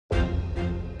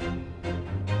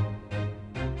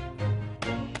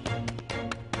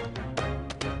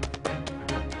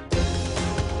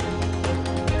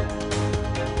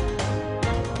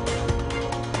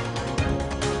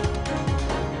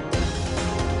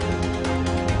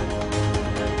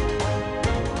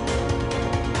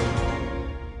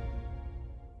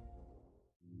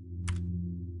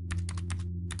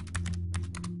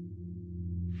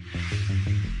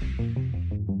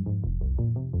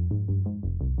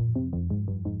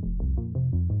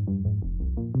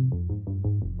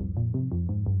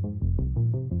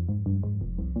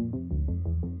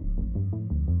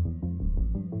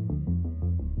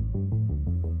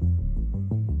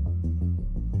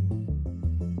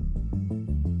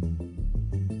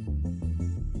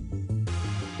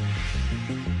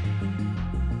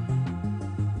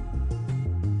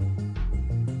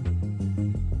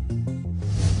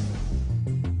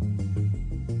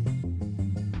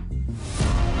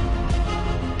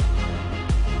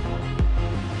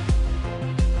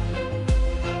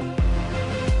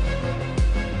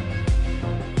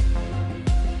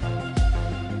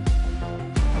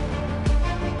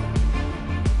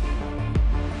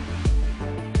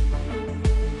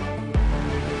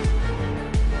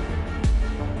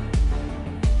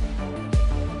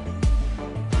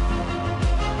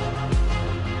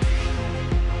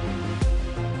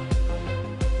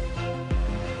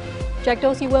Jack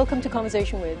Dorsey, welcome to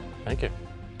Conversation With. Thank you.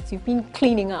 So you've been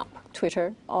cleaning up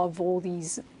Twitter of all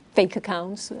these fake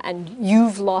accounts, and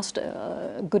you've lost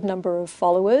a good number of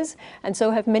followers, and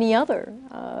so have many other,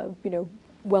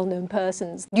 well-known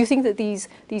persons. Do you think that these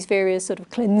various sort of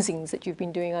cleansings that you've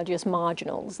been doing are just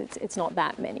marginals? It's not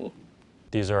that many.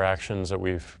 These are actions that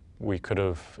we could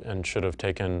have and should have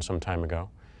taken some time ago.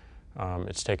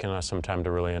 It's taken us some time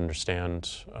to really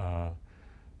understand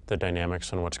the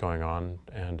dynamics and what's going on,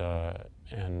 and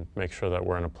make sure that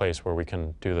we're in a place where we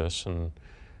can do this. And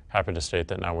happy to state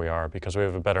that now we are, because we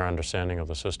have a better understanding of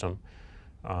the system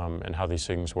and how these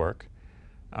things work.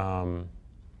 I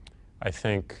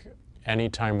think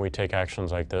anytime we take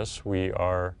actions like this, we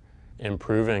are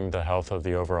improving the health of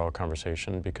the overall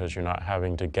conversation, because you're not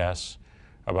having to guess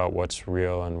about what's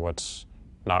real and what's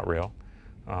not real.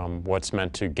 What's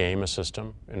meant to game a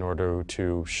system in order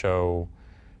to show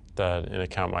that an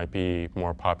account might be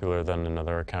more popular than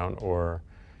another account, or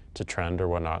to trend or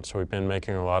whatnot. So we've been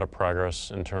making a lot of progress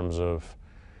in terms of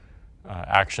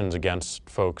actions against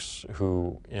folks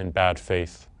who, in bad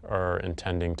faith, are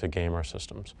intending to game our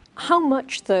systems. How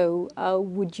much, though,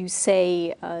 would you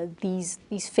say these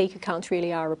fake accounts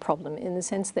really are a problem, in the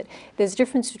sense that there's a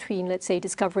difference between, let's say,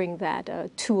 discovering that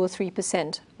 2 or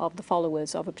 3% of the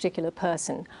followers of a particular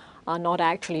person are not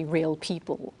actually real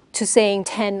people, to saying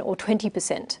 10 or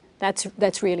 20%?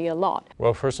 That's really a lot.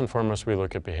 Well, first and foremost, we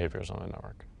look at behaviors on the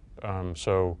network.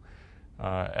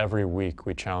 Every week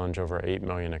we challenge over 8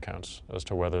 million accounts as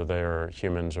to whether they are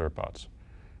humans or bots.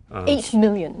 8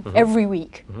 million every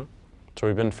week. So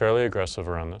we've been fairly aggressive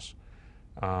around this.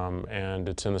 And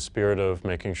it's in the spirit of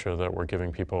making sure that we're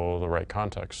giving people the right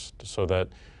context, so that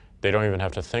they don't even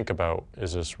have to think about,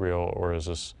 is this real, or is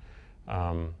this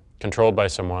controlled by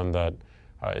someone that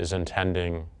is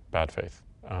intending bad faith.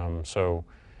 So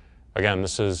again,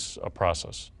 this is a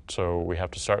process. So we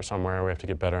have to start somewhere. We have to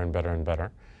get better and better and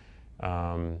better.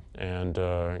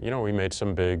 We made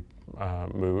some big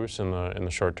moves in the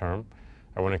short term.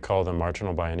 I wouldn't call them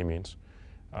marginal by any means,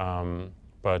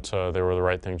 but they were the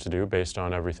right things to do based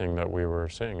on everything that we were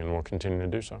seeing, and we'll continue to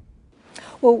do so.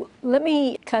 Well, let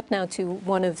me cut now to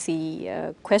one of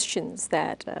the questions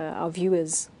that our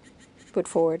viewers put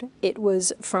forward. It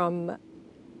was from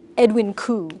Edwin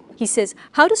Koo. He says,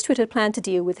 how does Twitter plan to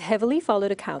deal with heavily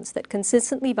followed accounts that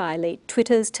consistently violate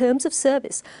Twitter's terms of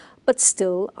service but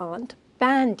still aren't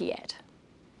banned yet?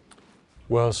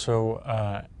 Well, so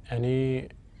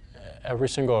every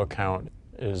single account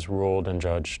is ruled and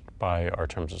judged by our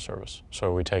terms of service.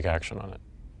 So we take action on it,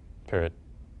 period.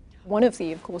 One of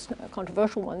the, of course,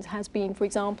 controversial ones has been, for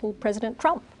example, President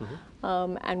Trump,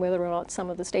 and whether or not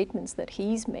some of the statements that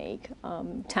he's made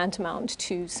tantamount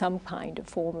to some kind of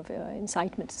form of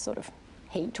incitement to sort of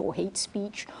hate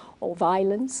speech or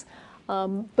violence.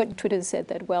 But Twitter said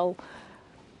that, well,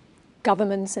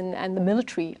 governments and the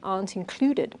military aren't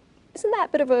included. Isn't that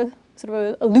a bit of a sort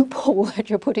of a loophole that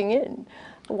you're putting in?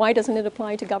 Why doesn't it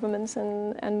apply to governments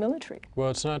and military? Well,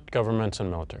 it's not governments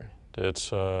and military.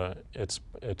 It's world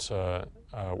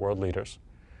leaders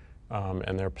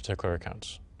and their particular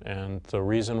accounts. And the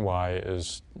reason why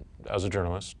is, as a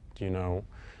journalist, you know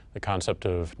the concept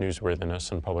of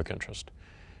newsworthiness and public interest.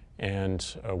 And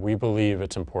we believe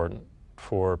it's important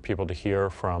for people to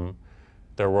hear from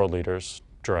their world leaders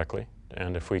directly.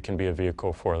 And if we can be a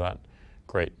vehicle for that,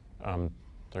 great.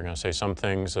 They're going to say some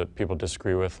things that people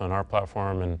disagree with on our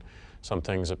platform, and some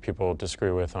things that people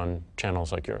disagree with on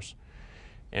channels like yours.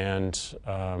 And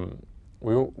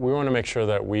we want to make sure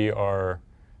that we are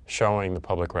showing the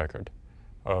public record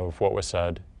of what was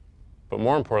said, but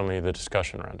more importantly, the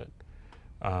discussion around it.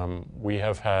 We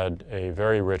have had a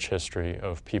very rich history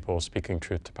of people speaking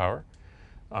truth to power.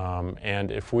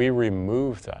 And if we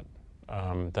remove that,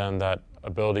 then that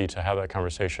ability to have that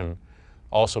conversation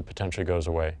also potentially goes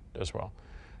away as well.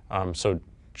 So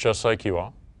just like you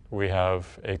all, we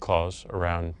have a clause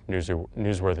around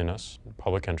newsworthiness,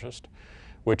 public interest,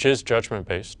 which is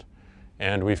judgment-based,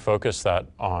 and we focus that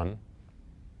on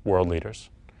world leaders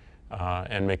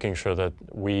and making sure that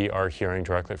we are hearing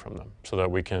directly from them, so that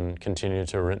we can continue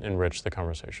to enrich the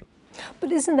conversation.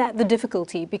 But isn't that the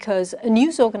difficulty? Because a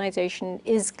news organization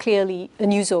is clearly a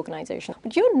news organization,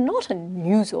 but you're not a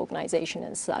news organization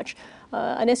as such,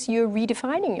 unless you're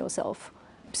redefining yourself.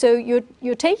 So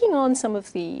you're taking on some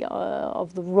of the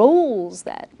roles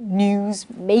that news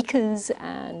makers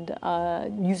and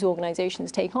news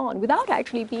organizations take on without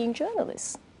actually being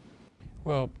journalists.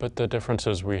 Well, but the difference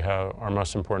is we have our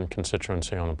most important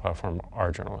constituency on the platform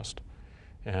are journalists.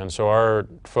 And so our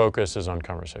focus is on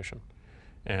conversation.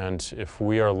 And if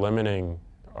we are limiting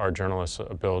our journalists'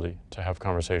 ability to have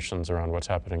conversations around what's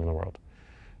happening in the world,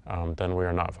 then we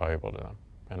are not valuable to them,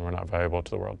 and we're not valuable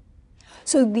to the world.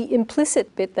 So the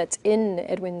implicit bit that's in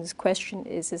Edwin's question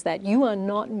is that you are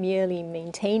not merely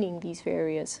maintaining these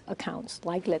various accounts,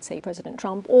 like, let's say, President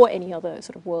Trump or any other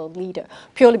sort of world leader,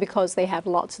 purely because they have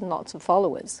lots and lots of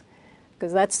followers.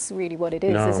 Because that's really what it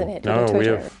is, isn't it? No,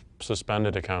 Twitter. we have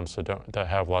suspended accounts that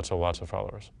have lots of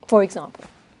followers. For example?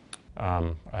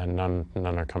 And none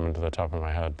are coming to the top of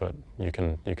my head, but you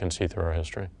can see through our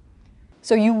history.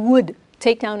 So you would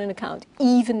take down an account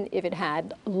even if it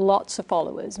had lots of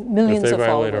followers, millions of followers? If they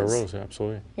violate our rules,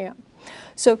 absolutely. Yeah.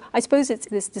 So I suppose it's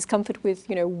this discomfort with,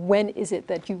 when is it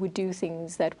that you would do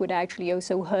things that would actually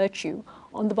also hurt you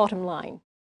on the bottom line?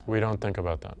 We don't think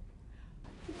about that.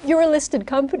 You're a listed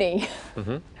company.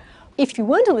 Mm-hmm. If you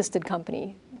weren't a listed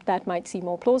company, that might seem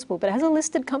more plausible. But as a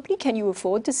listed company, can you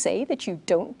afford to say that you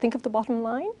don't think of the bottom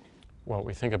line? Well,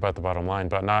 we think about the bottom line,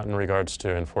 but not in regards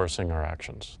to enforcing our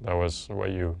actions. That was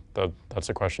that's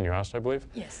the question you asked, I believe?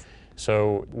 Yes.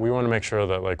 So we want to make sure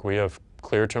that we have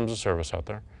clear terms of service out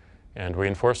there, and we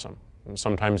enforce them. And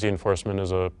sometimes the enforcement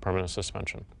is a permanent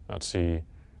suspension. That's the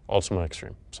ultimate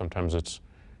extreme. Sometimes it's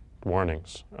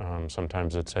warnings.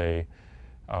 Sometimes it's a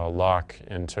lock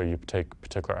until you take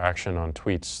particular action on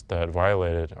tweets that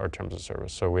violated our terms of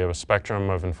service. So we have a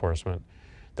spectrum of enforcement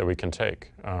that we can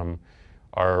take.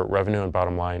 Our revenue and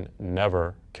bottom line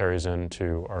never carries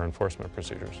into our enforcement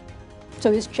procedures. So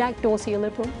is Jack Dorsey a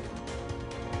liberal?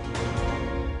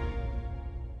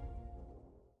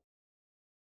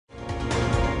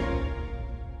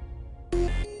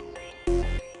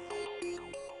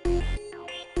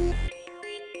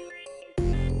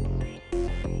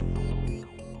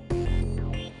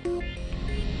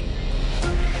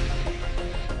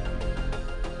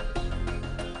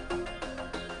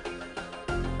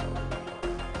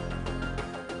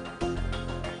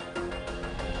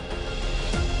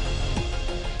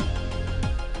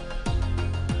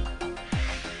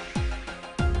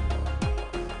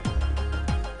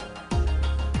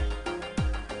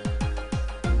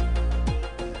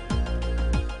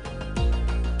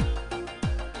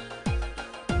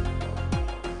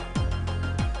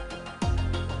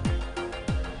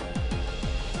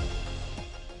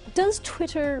 Does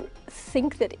Twitter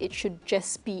think that it should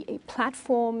just be a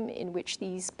platform in which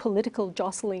these political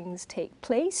jostlings take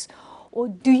place, or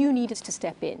do you need us to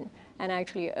step in and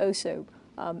actually also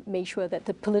make sure that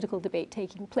the political debate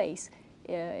taking place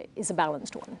is a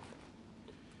balanced one?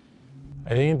 I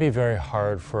think it'd be very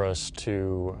hard for us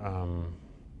to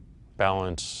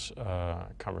balance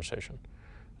conversation.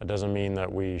 It doesn't mean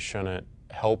that we shouldn't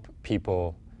help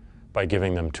people by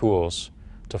giving them tools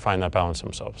to find that balance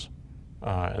themselves.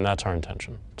 And that's our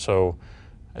intention. So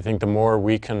I think the more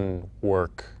we can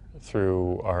work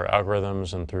through our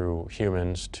algorithms and through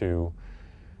humans to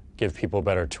give people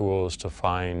better tools to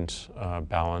find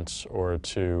balance, or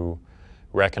to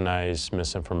recognize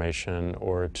misinformation,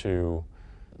 or to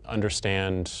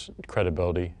understand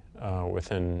credibility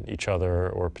within each other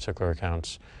or particular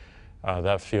accounts,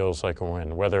 that feels like a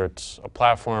win. Whether it's a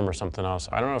platform or something else,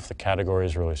 I don't know if the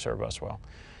categories really serve us well.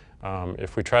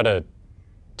 If we try to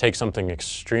take something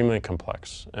extremely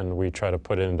complex and we try to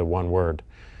put it into one word,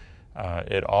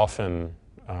 it often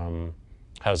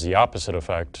has the opposite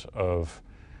effect of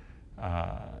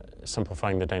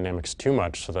simplifying the dynamics too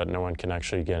much so that no one can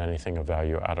actually get anything of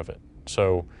value out of it.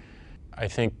 So I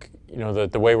think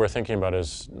the way we're thinking about it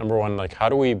is, number one, how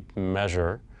do we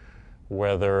measure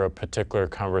whether a particular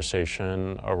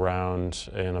conversation around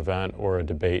an event or a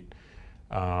debate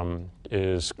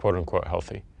is quote unquote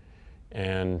healthy?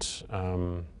 And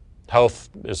health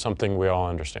is something we all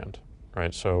understand,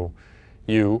 right? So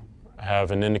you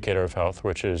have an indicator of health,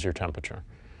 which is your temperature.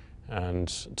 And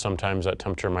sometimes that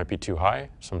temperature might be too high,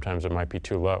 sometimes it might be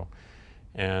too low.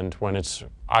 And when it's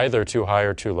either too high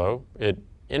or too low, it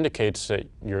indicates that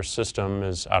your system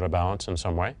is out of balance in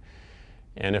some way.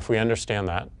 And if we understand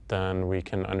that, then we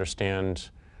can understand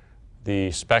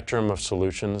the spectrum of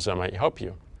solutions that might help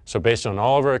you. So based on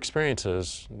all of our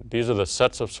experiences, these are the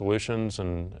sets of solutions,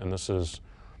 and this is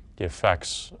the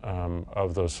effects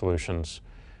of those solutions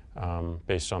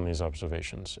based on these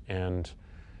observations. And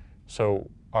so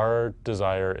our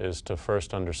desire is to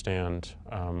first understand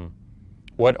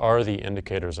what are the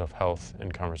indicators of health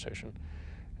in conversation,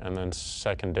 and then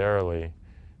secondarily,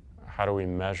 how do we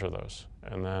measure those?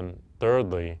 And then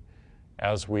thirdly,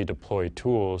 as we deploy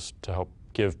tools to help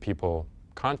give people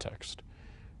context,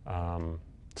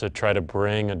 to try to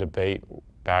bring a debate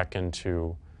back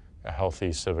into a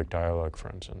healthy civic dialogue, for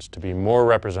instance, to be more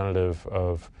representative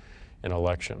of an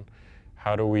election.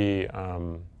 How do we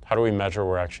measure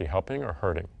we're actually helping or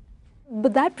hurting?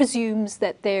 But that presumes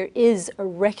that there is a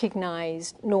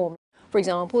recognized norm. For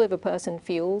example, if a person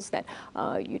feels that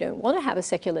you don't want to have a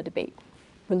secular debate,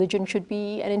 religion should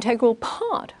be an integral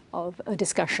part of a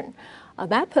discussion.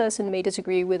 That person may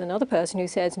disagree with another person who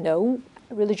says, no,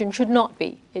 religion should not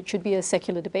be. It should be a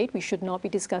secular debate. We should not be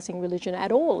discussing religion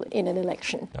at all in an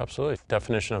election. Absolutely.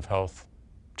 Definition of health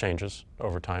changes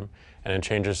over time, and it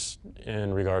changes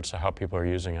in regards to how people are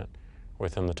using it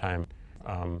within the time.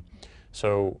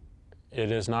 So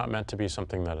it is not meant to be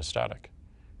something that is static.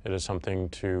 It is something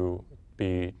to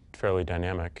be fairly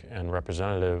dynamic and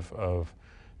representative of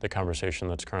the conversation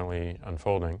that's currently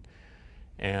unfolding.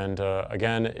 And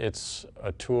again, it's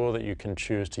a tool that you can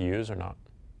choose to use or not.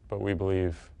 But we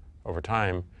believe over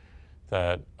time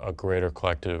that a greater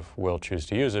collective will choose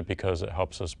to use it because it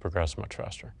helps us progress much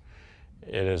faster.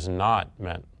 It is not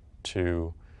meant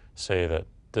to say that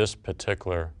this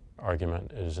particular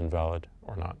argument is invalid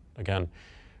or not. Again,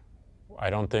 I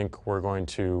don't think we're going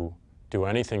to do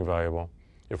anything valuable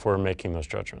if we're making those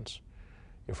judgments.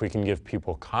 If we can give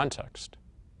people context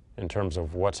in terms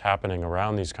of what's happening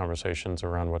around these conversations,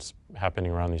 around what's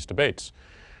happening around these debates,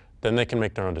 then they can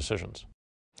make their own decisions.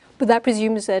 But that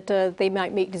presumes that they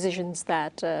might make decisions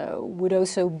that could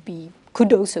also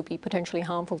be potentially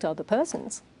harmful to other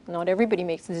persons. Not everybody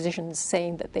makes decisions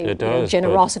saying that they have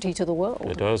generosity to the world.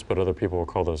 It does, but other people will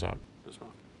call those out as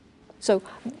well. So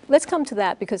let's come to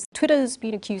that, because Twitter has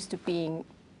been accused of being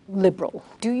liberal.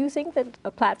 Do you think that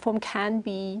a platform can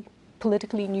be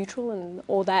politically neutral,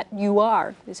 or that you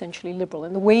are essentially liberal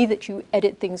in the way that you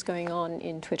edit things going on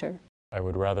in Twitter? I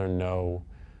would rather know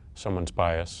someone's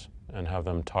bias and have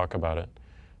them talk about it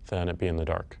than it be in the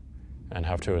dark and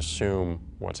have to assume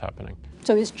what's happening.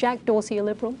 So is Jack Dorsey a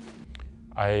liberal?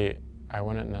 I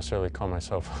wouldn't necessarily call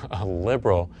myself a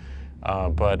liberal,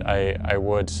 but I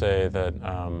would say that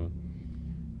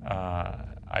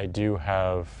I do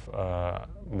have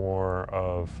more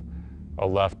of a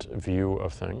left view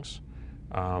of things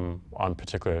on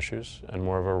particular issues and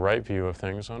more of a right view of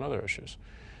things on other issues.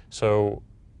 So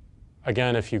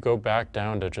again, if you go back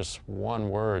down to just one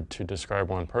word to describe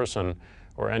one person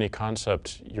or any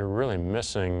concept, you're really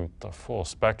missing the full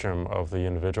spectrum of the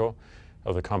individual,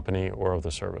 of the company, or of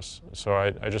the service. So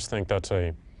I just think that's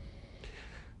a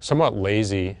somewhat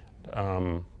lazy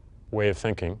way of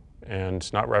thinking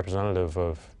and not representative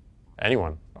of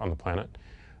anyone on the planet,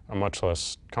 much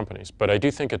less companies. But I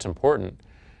do think it's important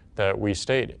that we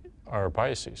state our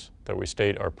biases, that we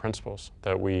state our principles,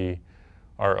 that we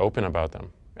are open about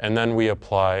them. And then we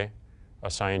apply a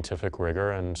scientific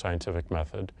rigor and scientific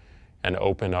method and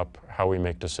open up how we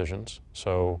make decisions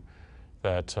so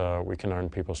that we can earn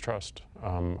people's trust.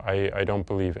 I don't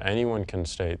believe anyone can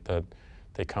state that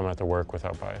they come at the work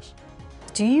without bias.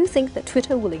 Do you think that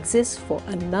Twitter will exist for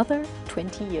another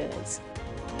 20 years?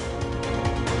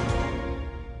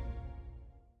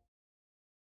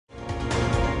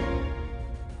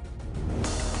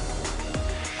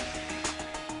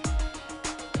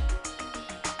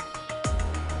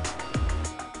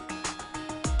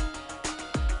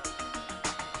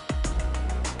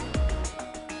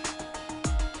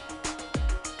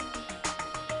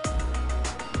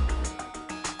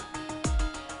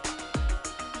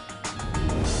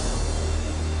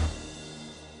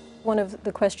 One of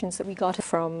the questions that we got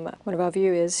from one of our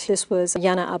viewers, this was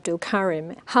Yana Abdul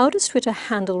Karim. How does Twitter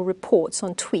handle reports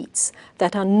on tweets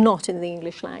that are not in the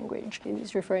English language?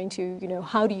 It's referring to,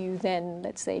 how do you then,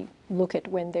 let's say, look at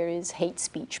when there is hate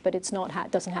speech, but it's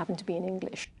not doesn't happen to be in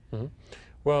English? Mm-hmm.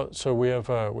 Well, so we have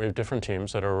different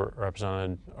teams that are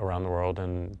represented around the world,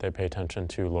 and they pay attention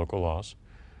to local laws.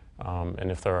 And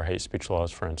if there are hate speech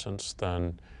laws, for instance,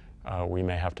 then we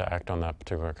may have to act on that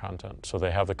particular content. So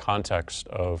they have the context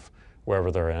of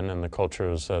wherever they're in and the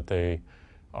cultures that they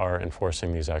are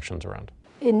enforcing these actions around.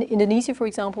 In Indonesia, for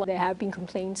example, there have been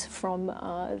complaints from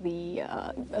the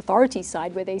authorities'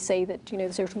 side where they say that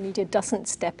the social media doesn't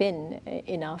step in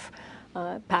enough,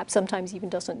 perhaps sometimes even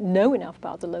doesn't know enough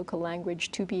about the local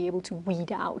language to be able to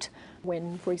weed out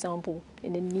when, for example,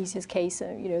 in Indonesia's case,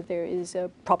 there is a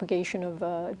propagation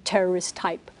of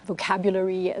terrorist-type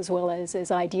vocabulary as well as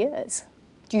ideas.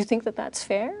 Do you think that that's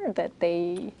fair, that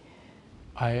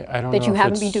you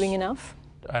haven't been doing enough?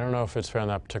 I don't know if it's fair in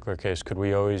that particular case. Could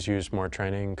we always use more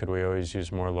training? Could we always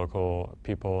use more local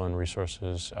people and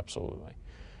resources? Absolutely.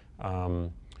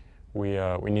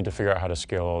 We need to figure out how to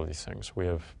scale all of these things. We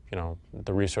have,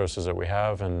 the resources that we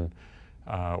have, and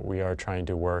we are trying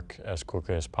to work as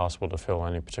quickly as possible to fill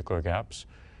any particular gaps.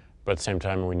 But at the same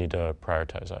time, we need to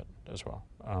prioritize that as well.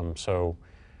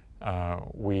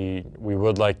 We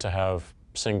would like to have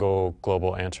single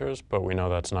global answers, but we know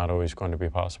that's not always going to be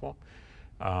possible.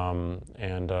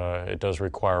 And it does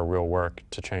require real work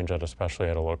to change that, especially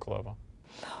at a local level.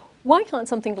 Why can't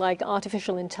something like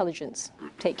artificial intelligence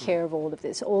take care of all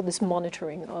this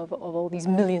monitoring of all these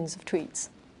millions of tweets?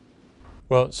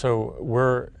 Well, so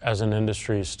we're, as an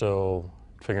industry, still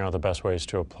figuring out the best ways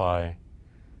to apply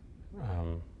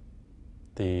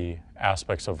the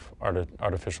aspects of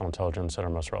artificial intelligence that are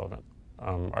most relevant.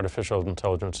 Artificial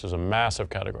intelligence is a massive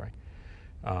category.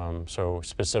 So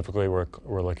specifically, we're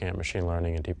looking at machine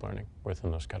learning and deep learning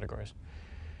within those categories.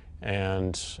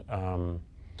 And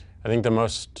I think the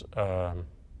most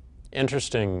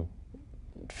interesting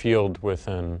field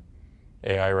within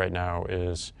AI right now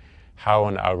is how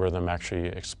an algorithm actually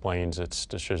explains its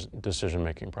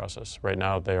decision-making process. Right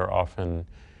now, they are often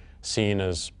seen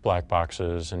as black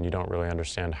boxes, and you don't really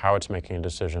understand how it's making a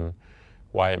decision,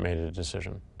 why it made a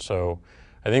decision. So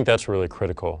I think that's really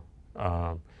critical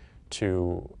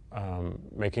to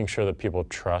making sure that people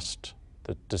trust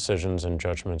the decisions and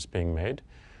judgments being made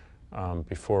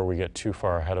before we get too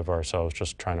far ahead of ourselves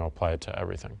just trying to apply it to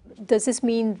everything. Does this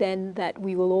mean then that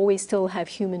we will always still have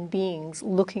human beings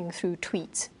looking through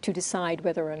tweets to decide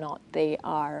whether or not they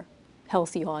are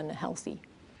healthy or unhealthy?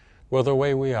 Well, the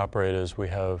way we operate is we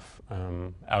have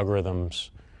algorithms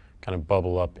kind of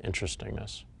bubble up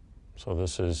interestingness. So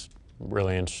this is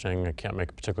really interesting. I can't make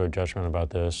a particular judgment about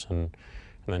this, and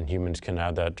then humans can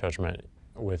add that judgment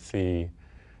with the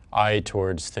eye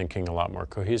towards thinking a lot more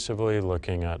cohesively,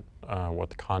 looking at what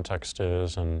the context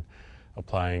is and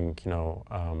applying,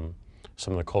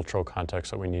 some of the cultural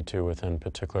context that we need to within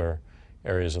particular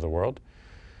areas of the world.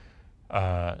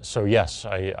 So yes,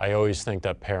 I always think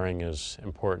that pairing is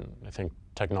important. I think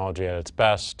technology at its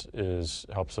best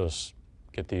helps us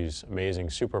get these amazing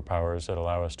superpowers that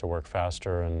allow us to work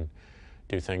faster and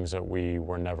do things that we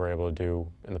were never able to do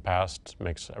in the past.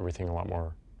 Makes everything a lot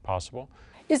more possible.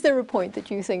 Is there a point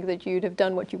that you think that you'd have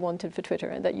done what you wanted for Twitter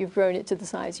and that you've grown it to the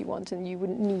size you want and you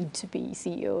wouldn't need to be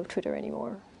CEO of Twitter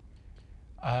anymore?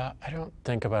 I don't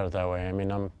think about it that way. I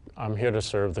mean, I'm here to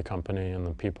serve the company and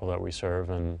the people that we serve,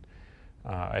 and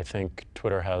I think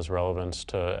Twitter has relevance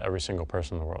to every single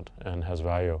person in the world and has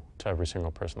value to every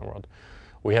single person in the world.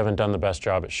 We haven't done the best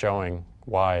job at showing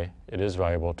why it is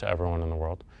valuable to everyone in the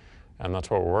world, and that's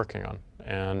what we're working on.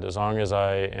 And as long as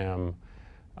I am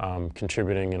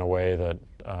contributing in a way that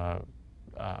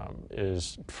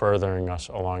is furthering us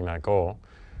along that goal,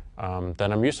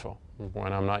 then I'm useful.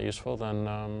 When I'm not useful, then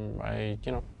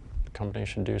the company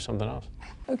should do something else.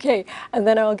 Okay, and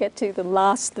then I'll get to the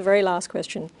very last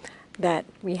question that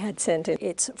we had sent in.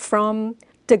 It's from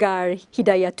Dagar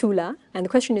Hidayatullah, and the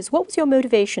question is, what was your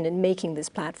motivation in making this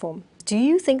platform? Do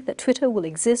you think that Twitter will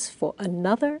exist for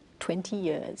another 20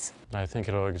 years? I think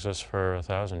it'll exist for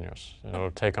 1,000 years.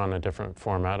 It'll take on a different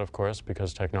format, of course,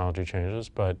 because technology changes,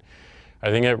 but I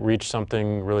think it reached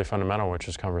something really fundamental, which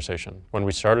is conversation. When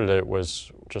we started it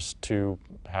was just to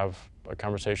have a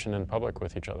conversation in public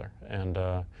with each other and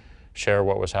share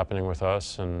what was happening with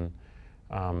us, and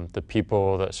the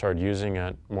people that started using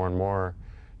it more and more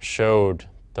showed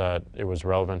that it was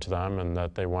relevant to them and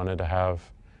that they wanted to have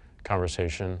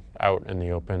conversation out in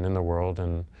the open, in the world,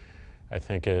 and I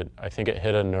think it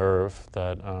hit a nerve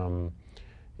that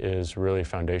is really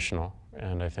foundational,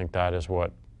 and I think that is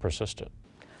what persisted.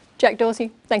 Jack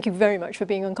Dorsey, thank you very much for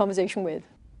being on Conversation With.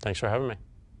 Thanks for having me.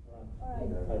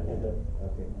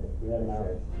 Okay. We have an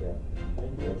hour. Yeah.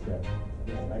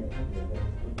 Thank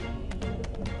you.